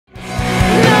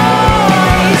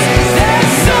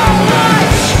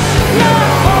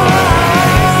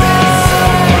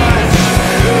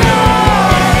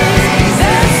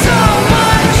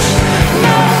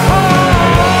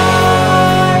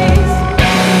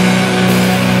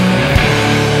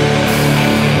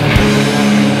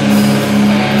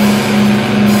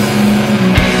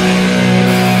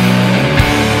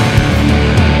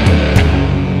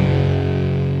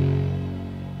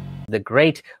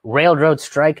Great Railroad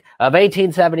Strike of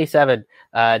 1877.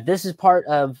 This is part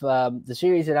of the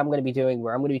series that I'm going to be doing,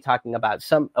 where I'm going to be talking about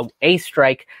a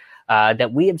strike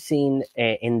that we have seen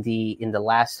in the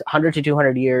last 100 to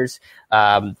 200 years,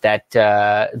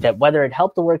 that whether it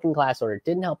helped the working class or it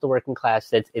didn't help the working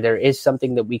class, that there is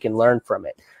something that we can learn from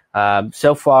it.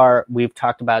 So far, we've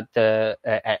talked about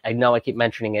I know I keep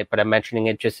mentioning it, but I'm mentioning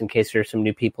it just in case there's some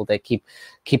new people that keep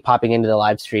popping into the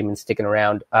live stream and sticking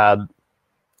around.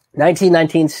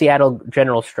 1919 Seattle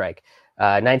General Strike,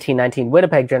 1919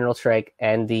 Winnipeg General Strike,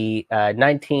 and the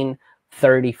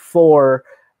 1934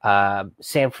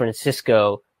 San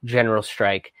Francisco General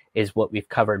Strike is what we've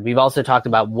covered. We've also talked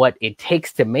about what it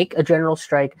takes to make a general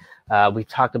strike. We've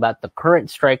talked about the current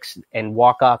strikes and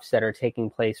walk-offs that are taking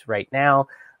place right now,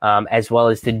 as well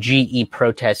as the GE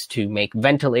protests to make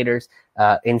ventilators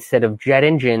instead of jet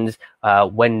engines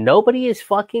when nobody is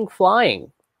fucking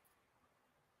flying.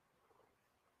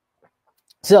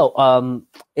 So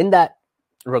in that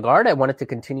regard, I wanted to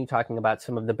continue talking about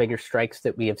some of the bigger strikes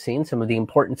that we have seen, some of the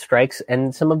important strikes,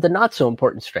 and some of the not so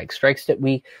important strikes that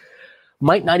we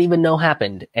might not even know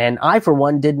happened. And I, for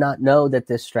one, did not know that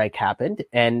this strike happened,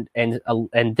 and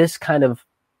this kind of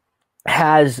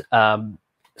has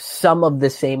some of the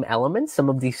same elements, some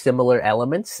of these similar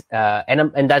elements,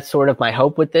 and that's sort of my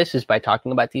hope with this, is by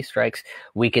talking about these strikes,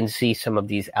 we can see some of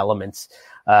these elements,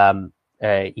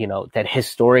 that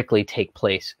historically take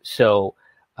place. So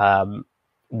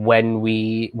when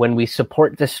we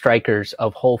support the strikers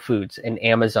of Whole Foods and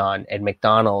Amazon and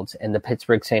McDonald's and the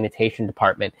Pittsburgh Sanitation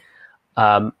Department,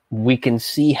 we can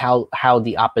see how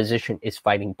the opposition is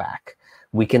fighting back.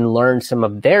 We can learn some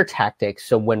of their tactics,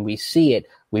 so when we see it,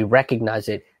 we recognize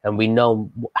it, and we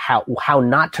know how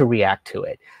not to react to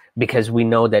it, because we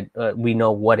know that we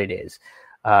know what it is.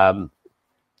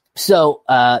 So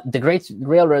the Great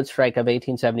Railroad Strike of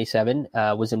 1877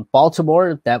 was in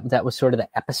Baltimore. That was sort of the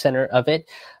epicenter of it,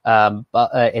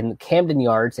 in Camden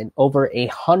Yards, and over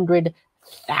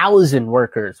 100,000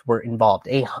 workers were involved.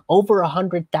 Over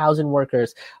 100,000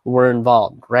 workers were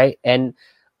involved, right? And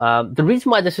the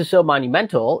reason why this is so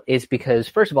monumental is because,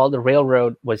 first of all, the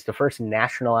railroad was the first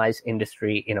nationalized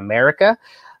industry in America,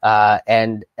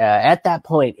 and at that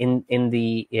point in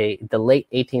the late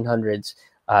 1800s.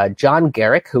 John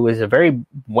Garrick, who was a very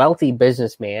wealthy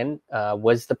businessman,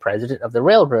 was the president of the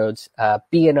railroads.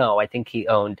 B&O, I think he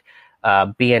owned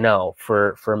B&O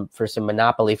for some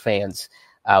Monopoly fans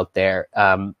out there.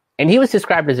 And he was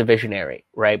described as a visionary,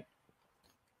 right?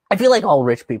 I feel like all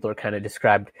rich people are kind of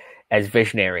described as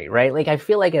visionary, right? Like, I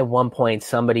feel like at one point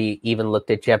somebody even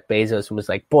looked at Jeff Bezos and was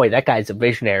like, boy, that guy's a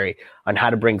visionary on how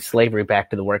to bring slavery back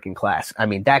to the working class. I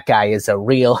mean, that guy is a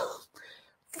real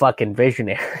fucking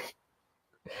visionary.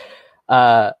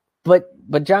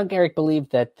 But John Garrick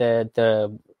believed that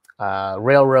the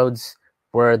railroads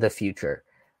were the future,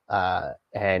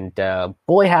 and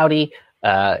boy howdy,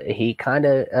 he kind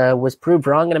of was proved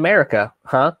wrong in America,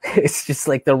 huh? It's just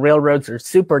like the railroads are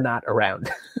super not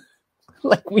around.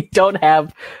 Like, we don't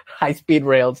have high-speed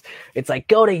rails. It's like,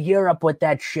 go to Europe with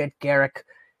that shit, Garrick.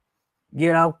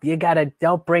 You know,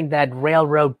 don't bring that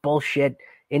railroad bullshit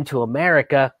into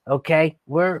America, okay?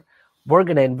 We're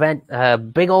going to invent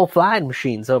big old flying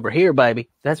machines over here, baby.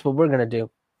 That's what we're going to do.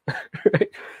 Right?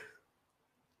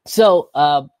 So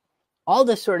all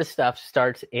this sort of stuff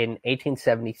starts in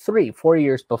 1873, 4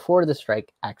 years before the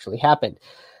strike actually happened.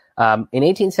 In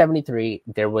 1873,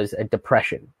 there was a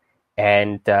depression,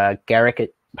 and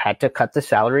Garrick had to cut the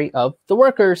salary of the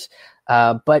workers,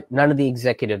 but none of the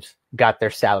executives got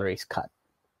their salaries cut.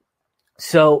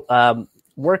 So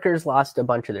workers lost a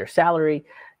bunch of their salary.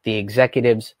 The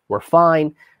executives were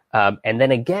fine. And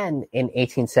then again in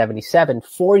 1877,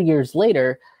 4 years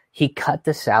later, he cut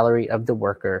the salary of the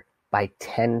worker by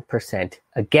 10%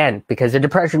 again, because the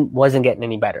depression wasn't getting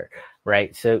any better,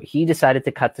 right? So he decided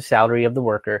to cut the salary of the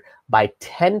worker by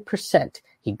 10%.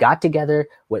 He got together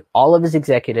with all of his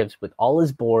executives, with all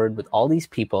his board, with all these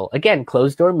people. Again,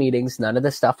 closed door meetings. None of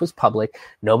the stuff was public.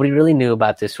 Nobody really knew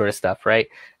about this sort of stuff, right?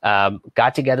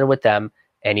 Got together with them,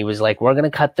 and he was like, we're going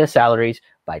to cut the salaries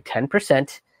by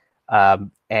 10%.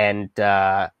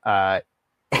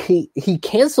 He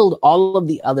canceled all of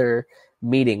the other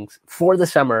meetings for the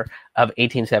summer of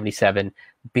 1877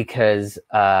 because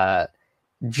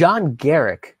John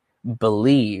Garrick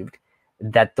believed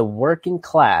that the working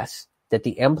class, that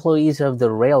the employees of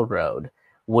the railroad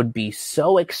would be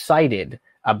so excited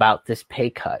about this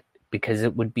pay cut because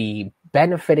it would be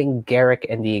benefiting Garrick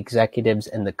and the executives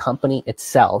and the company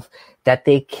itself, that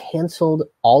they canceled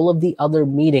all of the other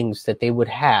meetings that they would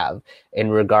have in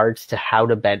regards to how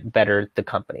to better the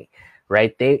company,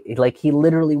 right? He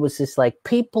literally was just like,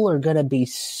 people are going to be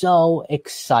so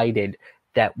excited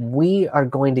that we are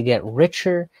going to get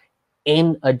richer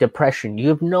in a depression. You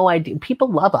have no idea. People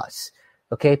love us.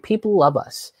 Okay. People love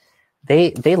us.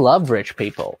 They love rich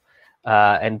people.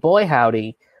 And boy,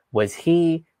 howdy, was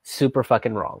he super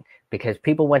fucking wrong, because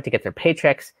people went to get their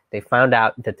paychecks. They found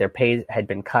out that their pay had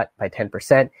been cut by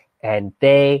 10%, and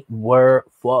they were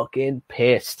fucking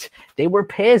pissed. They were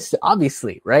pissed,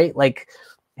 obviously, right? Like,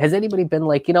 has anybody been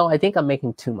like, I think I'm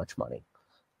making too much money?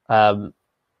 I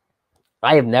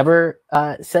have never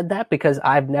said that, because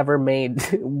I've never made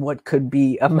what could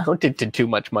be amounted to too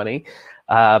much money,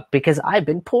 because I've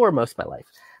been poor most of my life.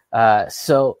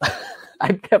 So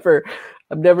I've never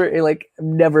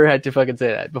had to fucking say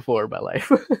that before in my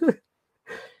life.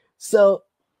 So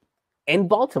in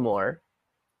Baltimore,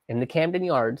 in the Camden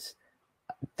Yards,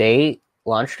 they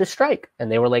launched a strike,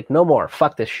 and they were like, no more,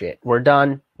 fuck this shit. We're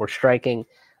done. We're striking.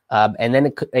 And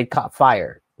then it caught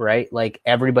fire, right? Like,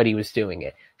 everybody was doing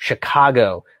it.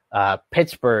 Chicago,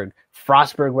 Pittsburgh,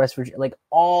 Frostburg, West Virginia, like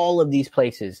all of these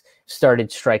places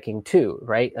started striking too,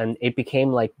 right? And it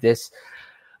became like this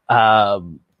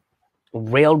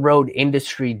railroad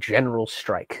industry general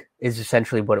strike is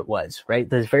essentially what it was, right?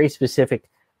 There's very specific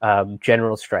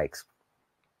general strikes.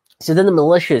 So then the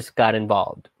militias got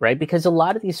involved, right? Because a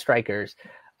lot of these strikers,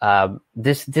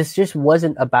 this just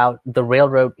wasn't about the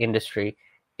railroad industry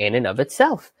in and of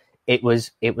itself. It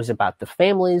was about the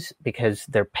families, because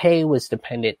their pay was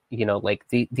dependent, like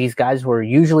these guys were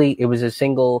usually, it was a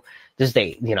single,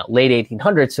 late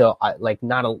 1800s. So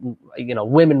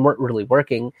women weren't really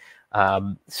working.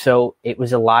 So it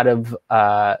was a lot of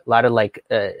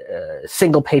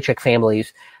single paycheck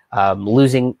families,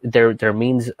 losing their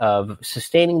means of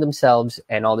sustaining themselves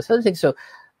and all this other thing. So,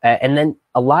 and then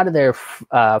a lot of their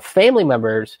family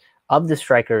members of the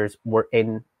strikers were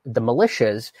in the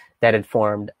militias that had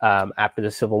formed after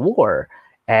the Civil War.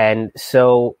 And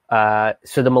so the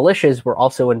militias were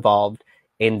also involved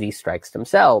in these strikes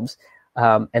themselves.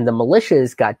 And the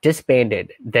militias got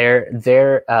disbanded.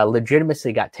 Their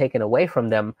legitimacy got taken away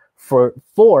from them for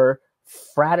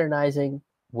fraternizing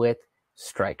with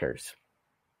strikers.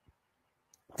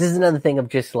 This is another thing of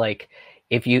just like,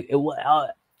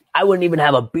 I wouldn't even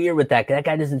have a beer with that. That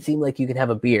guy doesn't seem like you can have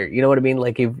a beer. You know what I mean?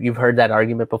 Like, you've heard that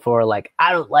argument before. Like,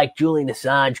 I don't like Julian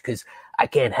Assange because I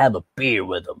can't have a beer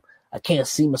with him. I can't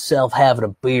see myself having a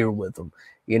beer with him.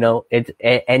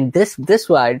 And this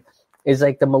one is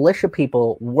like, the militia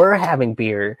people were having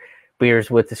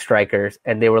beers with the strikers,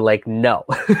 and they were like, no.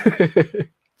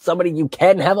 Somebody you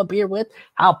can have a beer with?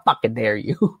 How fucking dare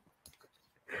you?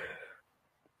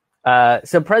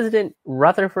 So President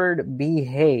Rutherford B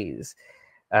Hayes,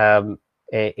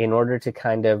 in order to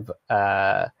kind of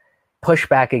push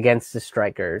back against the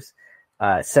strikers,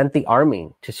 sent the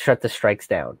army to shut the strikes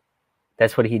down.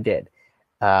 That's what he did.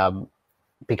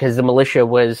 Because the militia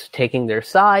was taking their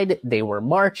side, they were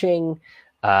marching,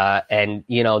 and,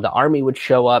 the army would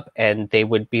show up and they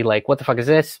would be like, what the fuck is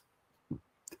this?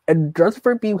 And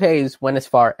Rutherford B. Hayes went as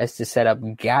far as to set up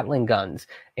Gatling guns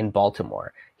in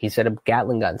Baltimore. He set up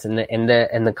Gatling guns, and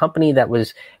the company that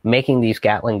was making these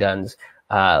Gatling guns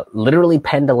literally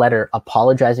penned a letter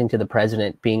apologizing to the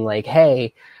president, being like,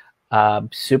 hey,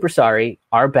 super sorry,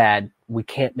 our bad, we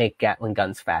can't make Gatling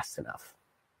guns fast enough.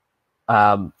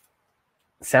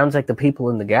 Sounds like the people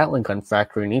in the Gatling gun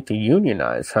factory need to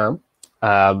unionize, huh?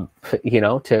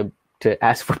 To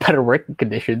ask for better working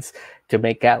conditions to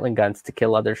make Gatling guns to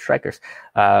kill other strikers.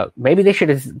 Maybe they should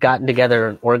have gotten together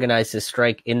and organized a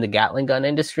strike in the Gatling gun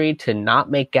industry to not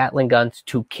make Gatling guns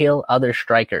to kill other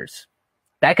strikers.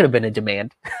 That could have been a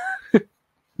demand.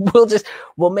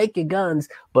 We'll make you guns,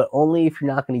 but only if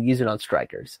you're not going to use it on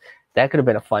strikers. That could have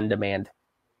been a fun demand.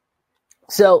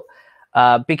 So,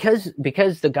 because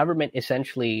the government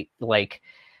essentially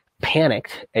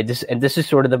panicked, and this is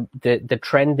sort of the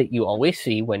trend that you always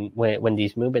see when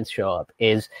these movements show up,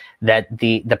 is that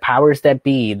the powers that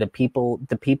be, the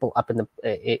people up in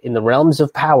the realms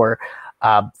of power,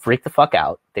 freak the fuck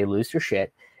out. They lose their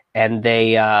shit, and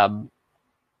they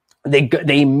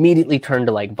immediately turn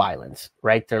to violence,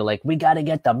 right? They're like, we got to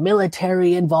get the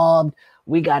military involved.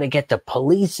 We got to get the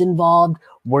police involved.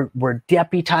 We're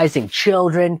deputizing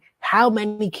children. How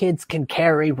many kids can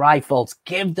carry rifles?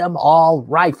 Give them all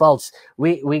rifles.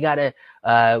 We got to,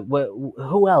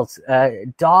 who else?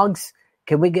 Dogs.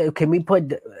 Can we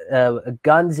put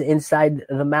guns inside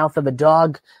the mouth of a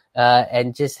dog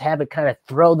and just have it kind of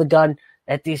throw the gun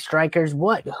at these strikers?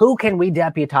 Who can we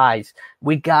deputize?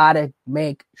 We got to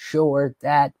make sure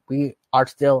that we are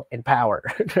still in power.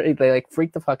 They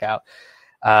freak the fuck out.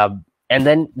 And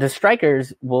then the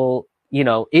strikers will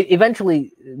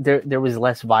eventually there was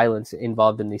less violence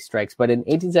involved in these strikes. But in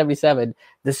 1877,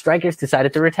 the strikers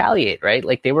decided to retaliate, right?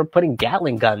 Like they were putting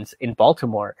Gatling guns in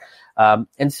Baltimore.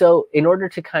 And so in order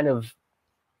to kind of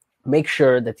make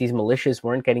sure that these militias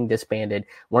weren't getting disbanded,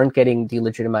 weren't getting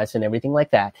delegitimized and everything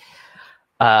like that,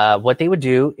 what they would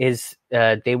do is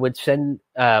they would send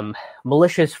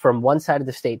militias from one side of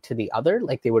the state to the other,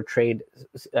 like they would trade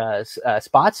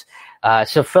spots.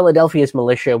 So Philadelphia's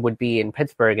militia would be in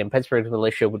Pittsburgh, and Pittsburgh's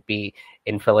militia would be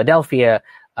in Philadelphia,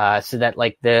 so that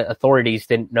like the authorities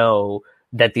didn't know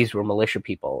that these were militia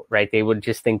people, right? They would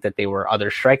just think that they were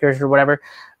other strikers or whatever.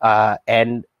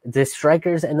 And the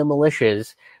strikers and the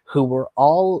militias, who were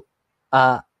all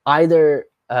either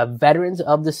veterans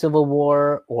of the Civil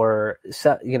War, or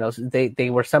they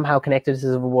were somehow connected to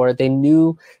the Civil War. They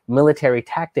knew military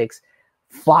tactics,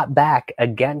 fought back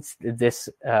against this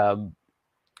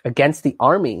against the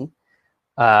army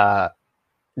that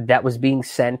was being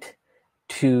sent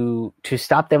to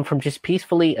stop them from just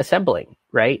peacefully assembling,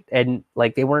 right? And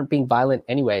like they weren't being violent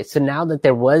anyway. So now that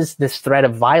there was this threat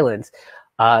of violence,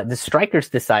 the strikers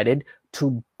decided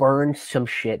to burn some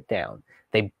shit down.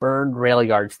 They burned rail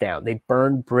yards down. They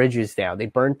burned bridges down. They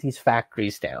burned these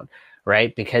factories down,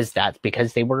 right? Because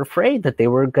they were afraid that they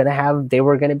were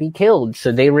going to be killed.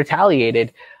 So they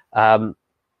retaliated. And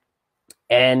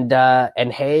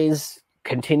Hayes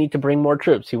continued to bring more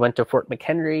troops. He went to Fort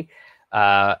McHenry,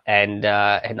 and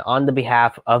on the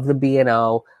behalf of the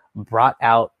B&O, brought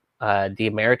out the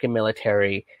American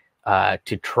military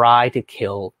to try to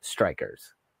kill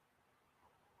strikers.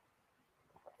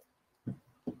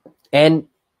 And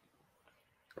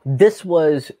this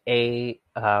was a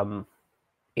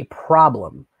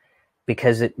problem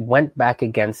because it went back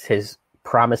against his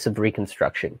promise of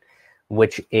Reconstruction,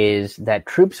 which is that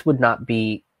troops would not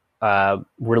be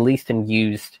released and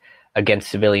used against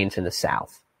civilians in the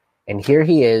South. And here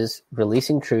he is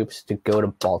releasing troops to go to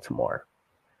Baltimore.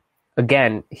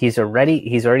 Again, he's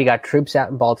already got troops out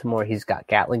in Baltimore. He's got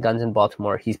Gatling guns in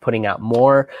Baltimore. He's putting out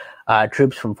more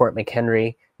troops from Fort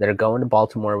McHenry that are going to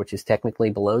Baltimore, which is technically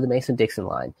below the Mason-Dixon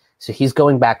line. So he's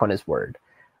going back on his word,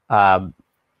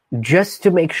 just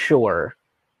to make sure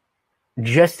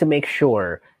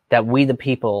that we the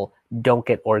people don't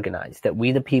get organized, that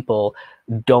we the people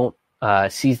don't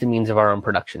seize the means of our own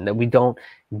production, that we don't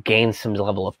gain some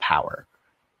level of power,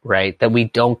 right? That we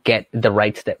don't get the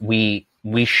rights that we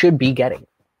should be getting,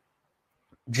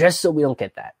 just so we don't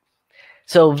get that.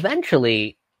 So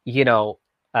eventually,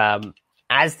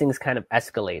 as things kind of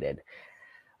escalated,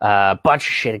 a bunch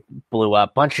of shit blew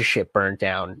up, bunch of shit burned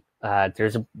down.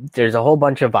 There's a whole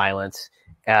bunch of violence.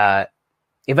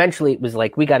 Eventually, it was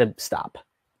like, we got to stop.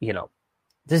 This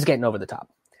is getting over the top.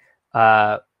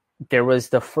 There was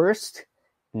the first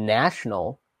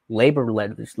national labor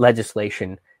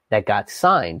legislation that got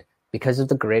signed because of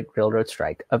the Great Railroad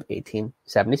Strike of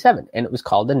 1877, and it was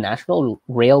called the National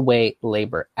Railway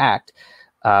Labor Act.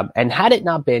 And had it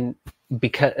not been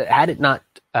because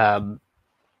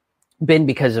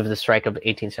of the strike of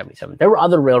 1877, there were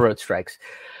other railroad strikes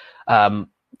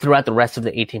throughout the rest of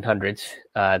the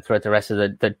 1800s, throughout the rest of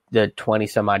the 20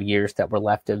 some odd years that were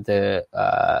left of the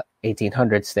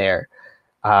 1800s there.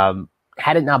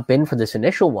 Had it not been for this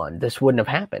initial one, this wouldn't have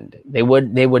happened. They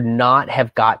would not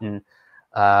have gotten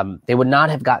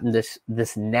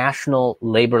this national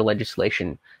labor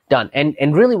legislation done.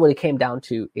 And really what it came down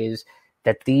to is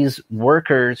that these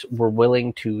workers were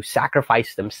willing to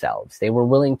sacrifice themselves. They were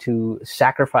willing to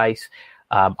sacrifice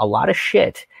a lot of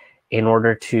shit in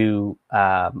order to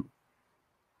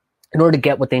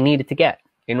get what they needed to get,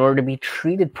 in order to be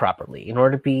treated properly, in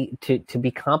order to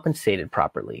be compensated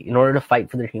properly, in order to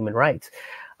fight for their human rights.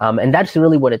 And that's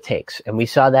really what it takes. And we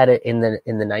saw that in the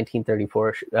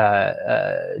 1934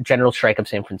 general strike of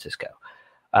San Francisco,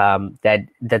 that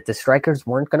the strikers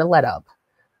weren't going to let up.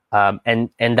 And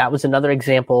that was another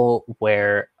example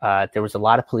where there was a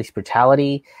lot of police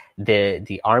brutality.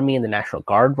 The Army and the National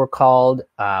Guard were called.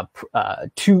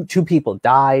 Two people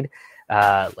died.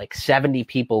 Like 70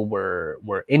 people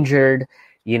were injured.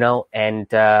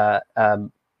 But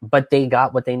they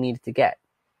got what they needed to get.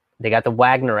 They got the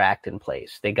Wagner Act in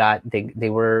place. They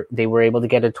were able to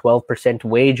get a 12%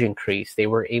 wage increase. They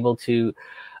were able to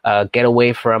get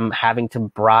away from having to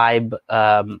bribe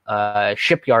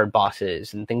shipyard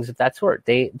bosses and things of that sort.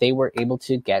 They were able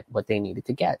to get what they needed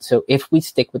to get. So if we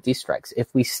stick with these strikes,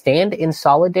 if we stand in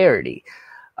solidarity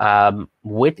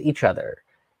with each other,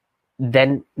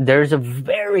 then there's a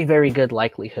very, very good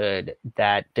likelihood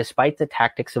that despite the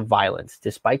tactics of violence,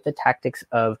 despite the tactics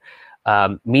of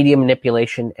media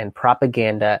manipulation and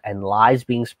propaganda and lies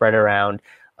being spread around,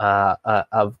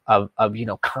 you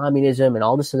know, communism and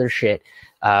all this other shit.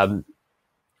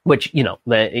 Which, you know,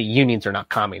 the unions are not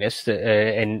communists,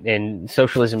 and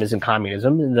socialism isn't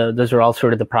communism. Those are all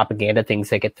sort of the propaganda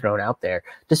things that get thrown out there.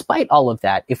 Despite all of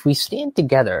that, if we stand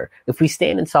together, if we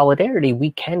stand in solidarity, we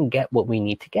can get what we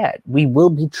need to get. We will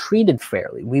be treated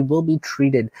fairly. We will be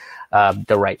treated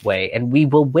the right way, and we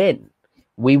will win.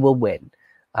 We will win.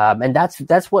 And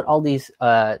that's what all these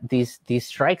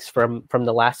strikes from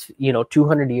the last, you know,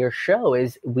 200 years show,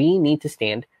 is we need to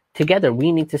stand together.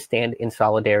 We need to stand in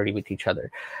solidarity with each other.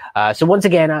 So once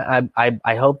again,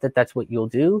 I hope that that's what you'll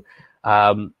do,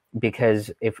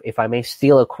 because if I may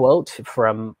steal a quote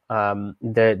from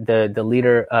the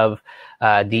leader of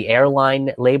the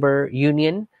airline labor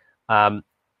union, the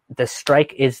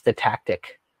strike is the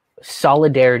tactic.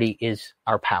 Solidarity is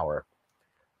our power.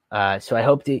 So I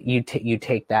hope that you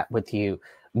take that with you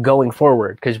going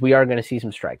forward, because we are going to see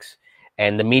some strikes.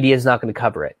 And the media is not going to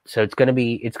cover it. So it's going to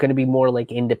be more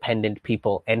like independent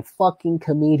people and fucking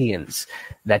comedians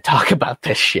that talk about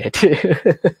this shit.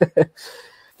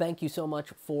 Thank you so much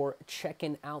for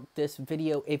checking out this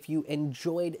video. If you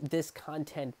enjoyed this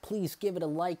content, please give it a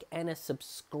like and a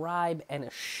subscribe and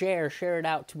a share. Share it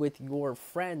out with your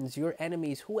friends, your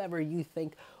enemies, whoever you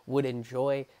think would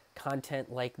enjoy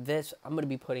content like this. I'm going to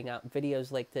be putting out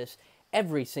videos like this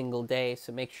every single day,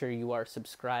 so make sure you are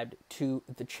subscribed to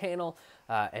the channel,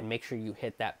 and make sure you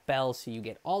hit that bell so you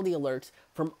get all the alerts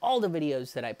from all the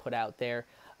videos that I put out there.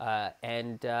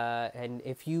 And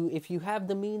if you have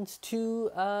the means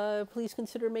to, please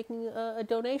consider making a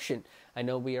donation. I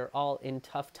know we are all in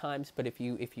tough times, but if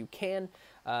you can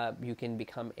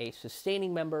become a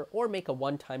sustaining member or make a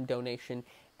one-time donation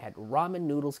at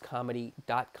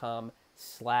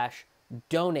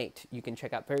ramennoodlescomedy.com/donate. You can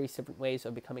check out various different ways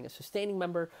of becoming a sustaining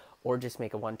member, or just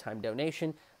make a one-time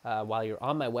donation. While you're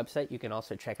on my website, you can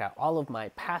also check out all of my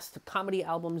past comedy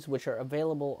albums, which are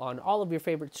available on all of your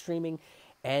favorite streaming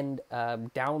and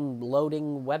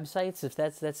downloading websites, if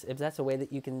that's a way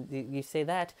that you say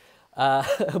that.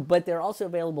 But they're also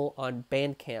available on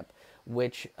Bandcamp,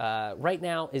 which right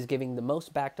now is giving the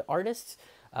most back to artists.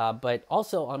 But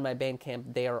also on my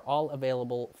Bandcamp, they are all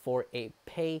available for a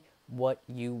pay what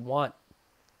you want.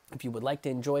 If you would like to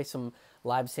enjoy some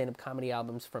live stand-up comedy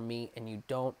albums from me and you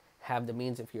don't have the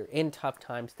means, if you're in tough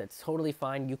times, that's totally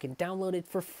fine. You can download it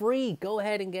for free. Go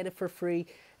ahead and get it for free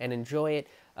and enjoy it.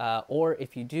 Or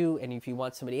if you do, and if you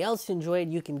want somebody else to enjoy it,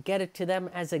 you can get it to them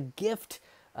as a gift.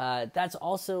 That's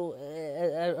also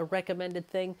a recommended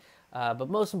thing. But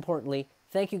most importantly,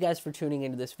 thank you guys for tuning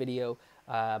into this video.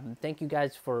 Thank you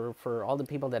guys for all the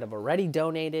people that have already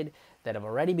donated, that have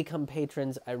already become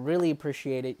patrons. I really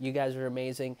appreciate it. You guys are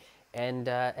amazing. And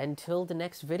until the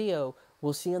next video,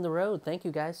 we'll see you on the road. Thank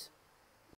you, guys.